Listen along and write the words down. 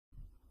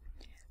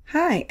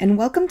Hi, and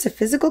welcome to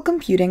Physical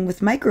Computing with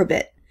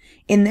Microbit.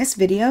 In this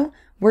video,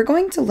 we're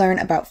going to learn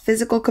about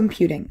physical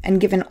computing and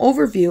give an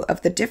overview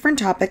of the different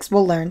topics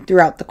we'll learn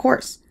throughout the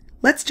course.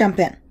 Let's jump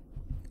in.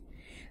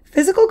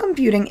 Physical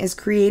computing is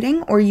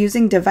creating or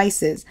using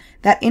devices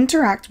that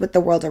interact with the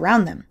world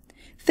around them.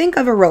 Think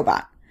of a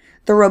robot.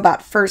 The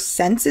robot first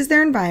senses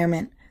their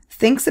environment,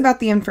 thinks about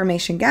the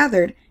information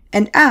gathered,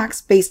 and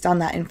acts based on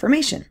that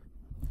information.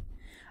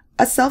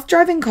 A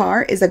self-driving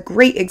car is a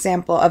great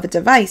example of a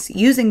device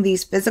using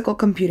these physical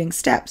computing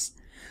steps.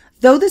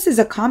 Though this is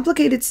a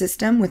complicated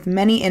system with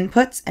many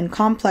inputs and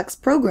complex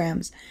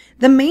programs,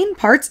 the main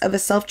parts of a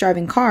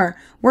self-driving car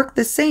work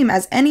the same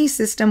as any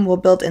system we'll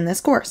build in this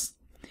course.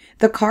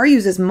 The car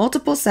uses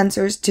multiple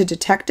sensors to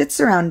detect its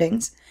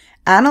surroundings,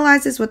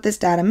 analyzes what this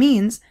data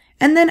means,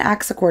 and then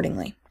acts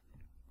accordingly.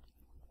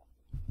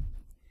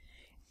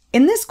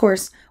 In this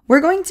course,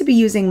 we're going to be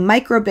using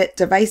microbit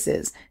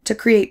devices to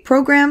create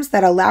programs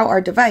that allow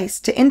our device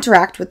to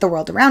interact with the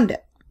world around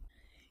it.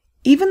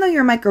 Even though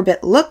your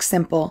microbit looks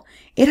simple,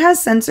 it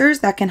has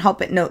sensors that can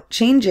help it note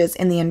changes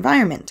in the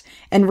environment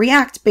and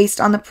react based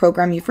on the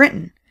program you've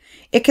written.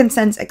 It can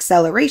sense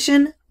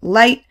acceleration,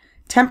 light,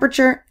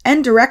 temperature,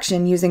 and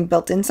direction using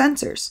built-in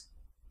sensors.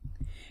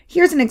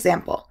 Here's an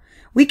example.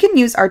 We can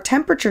use our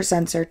temperature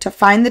sensor to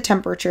find the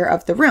temperature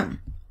of the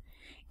room.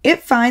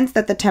 It finds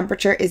that the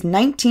temperature is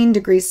 19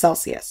 degrees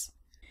Celsius.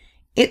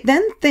 It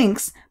then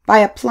thinks by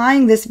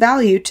applying this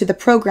value to the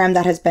program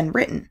that has been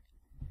written.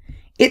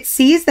 It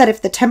sees that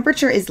if the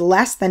temperature is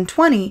less than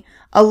 20,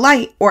 a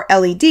light or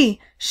LED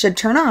should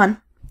turn on,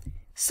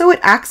 so it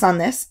acts on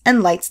this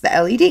and lights the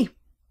LED.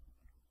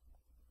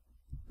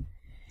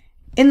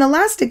 In the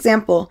last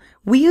example,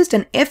 we used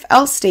an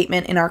if-else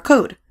statement in our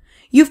code.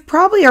 You've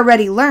probably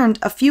already learned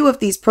a few of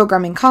these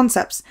programming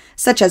concepts,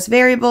 such as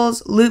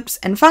variables, loops,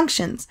 and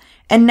functions,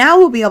 and now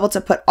we'll be able to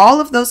put all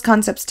of those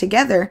concepts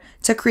together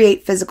to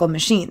create physical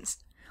machines.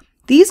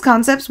 These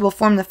concepts will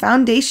form the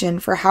foundation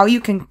for how you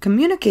can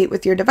communicate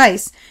with your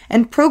device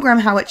and program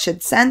how it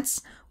should sense,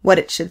 what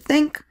it should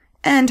think,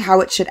 and how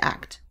it should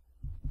act.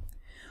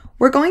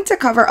 We're going to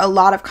cover a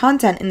lot of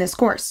content in this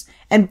course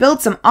and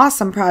build some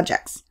awesome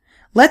projects.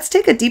 Let's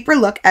take a deeper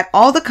look at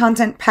all the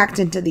content packed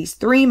into these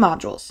 3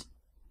 modules.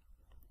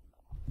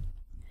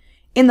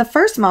 In the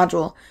first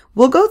module,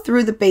 we'll go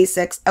through the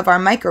basics of our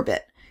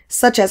microbit,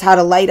 such as how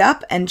to light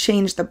up and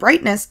change the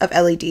brightness of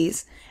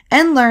LEDs,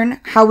 and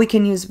learn how we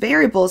can use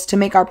variables to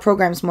make our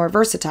programs more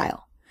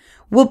versatile.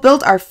 We'll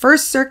build our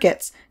first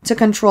circuits to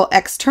control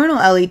external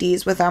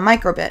LEDs with our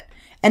microbit,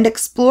 and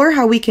explore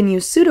how we can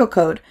use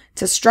pseudocode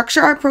to structure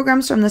our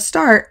programs from the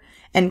start,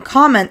 and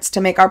comments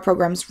to make our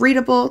programs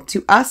readable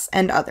to us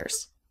and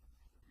others.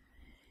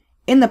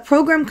 In the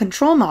program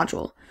control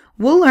module,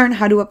 we'll learn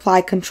how to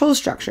apply control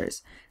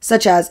structures,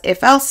 such as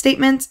if-else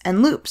statements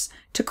and loops,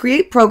 to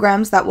create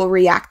programs that will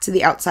react to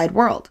the outside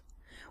world.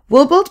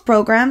 We'll build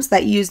programs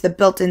that use the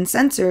built-in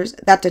sensors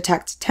that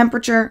detect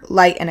temperature,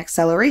 light, and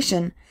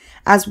acceleration,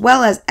 as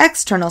well as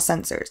external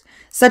sensors,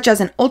 such as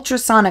an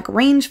ultrasonic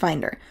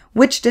rangefinder,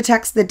 which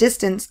detects the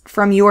distance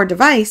from your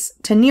device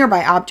to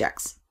nearby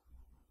objects.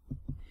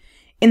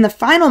 In the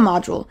final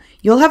module,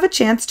 you'll have a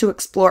chance to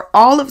explore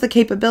all of the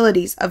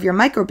capabilities of your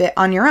microbit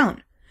on your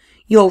own.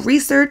 You'll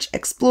research,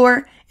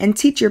 explore, and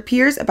teach your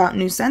peers about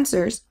new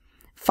sensors,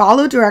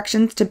 follow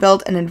directions to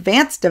build an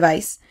advanced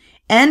device,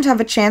 and have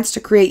a chance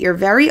to create your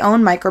very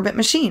own microbit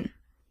machine.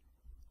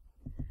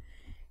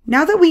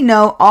 Now that we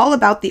know all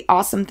about the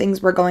awesome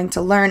things we're going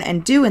to learn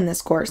and do in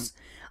this course,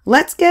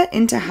 let's get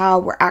into how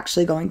we're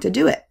actually going to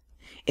do it.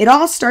 It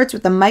all starts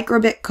with the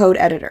microbit code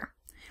editor.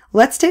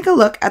 Let's take a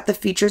look at the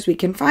features we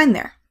can find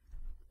there.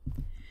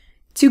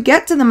 To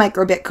get to the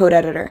microbit code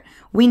editor,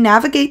 we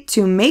navigate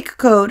to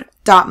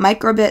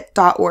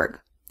makecode.microbit.org.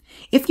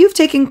 If you've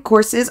taken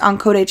courses on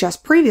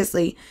CodeHS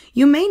previously,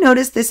 you may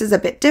notice this is a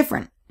bit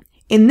different.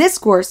 In this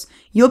course,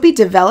 you'll be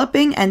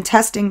developing and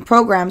testing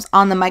programs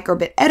on the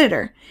microbit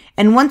editor,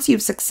 and once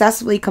you've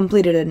successfully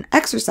completed an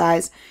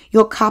exercise,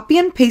 you'll copy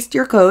and paste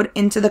your code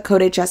into the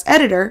CodeHS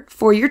editor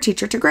for your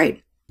teacher to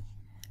grade.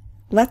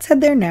 Let's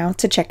head there now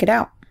to check it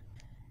out.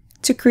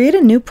 To create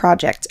a new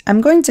project,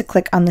 I'm going to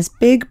click on this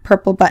big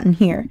purple button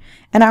here,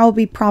 and I will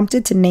be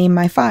prompted to name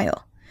my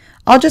file.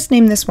 I'll just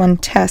name this one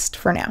Test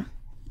for now.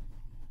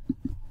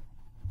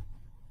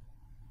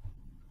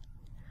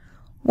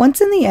 Once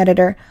in the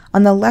editor,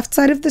 on the left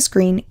side of the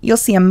screen, you'll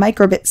see a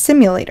microbit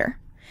simulator.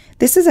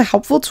 This is a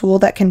helpful tool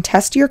that can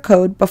test your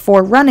code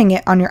before running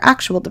it on your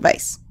actual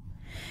device.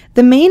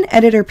 The main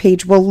editor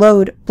page will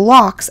load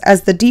blocks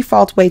as the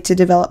default way to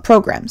develop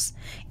programs.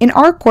 In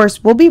our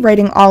course, we'll be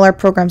writing all our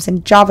programs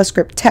in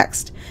JavaScript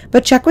text,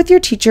 but check with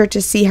your teacher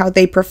to see how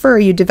they prefer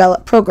you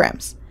develop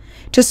programs.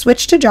 To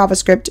switch to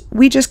JavaScript,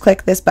 we just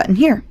click this button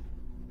here.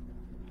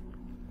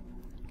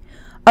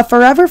 A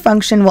forever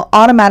function will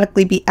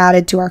automatically be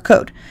added to our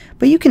code,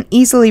 but you can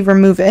easily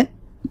remove it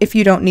if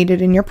you don't need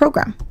it in your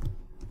program.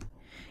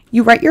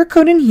 You write your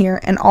code in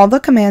here and all the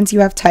commands you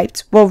have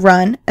typed will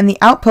run and the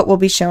output will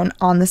be shown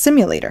on the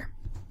simulator.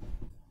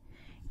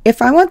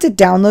 If I want to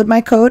download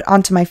my code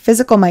onto my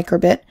physical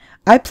microbit,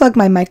 I plug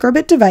my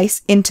microbit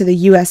device into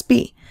the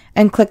USB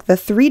and click the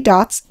 3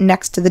 dots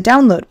next to the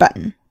download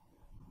button.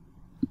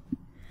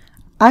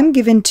 I'm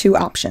given 2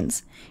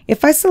 options.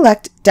 If I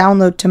select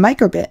Download to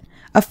Microbit,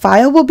 a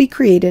file will be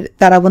created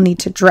that I will need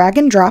to drag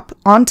and drop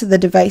onto the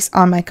device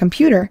on my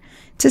computer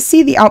to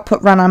see the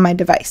output run on my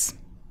device.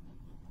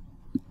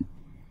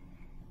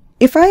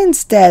 If I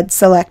instead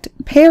select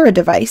Pair a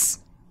Device,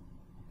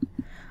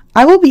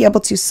 I will be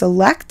able to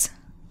select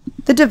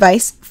the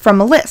device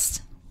from a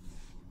list.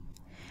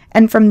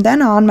 And from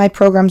then on, my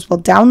programs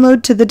will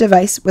download to the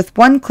device with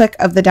one click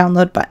of the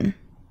download button.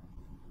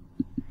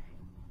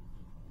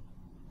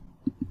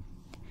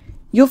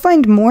 You'll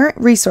find more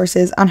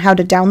resources on how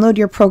to download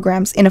your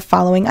programs in a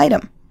following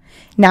item.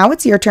 Now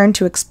it's your turn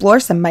to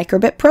explore some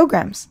microbit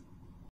programs.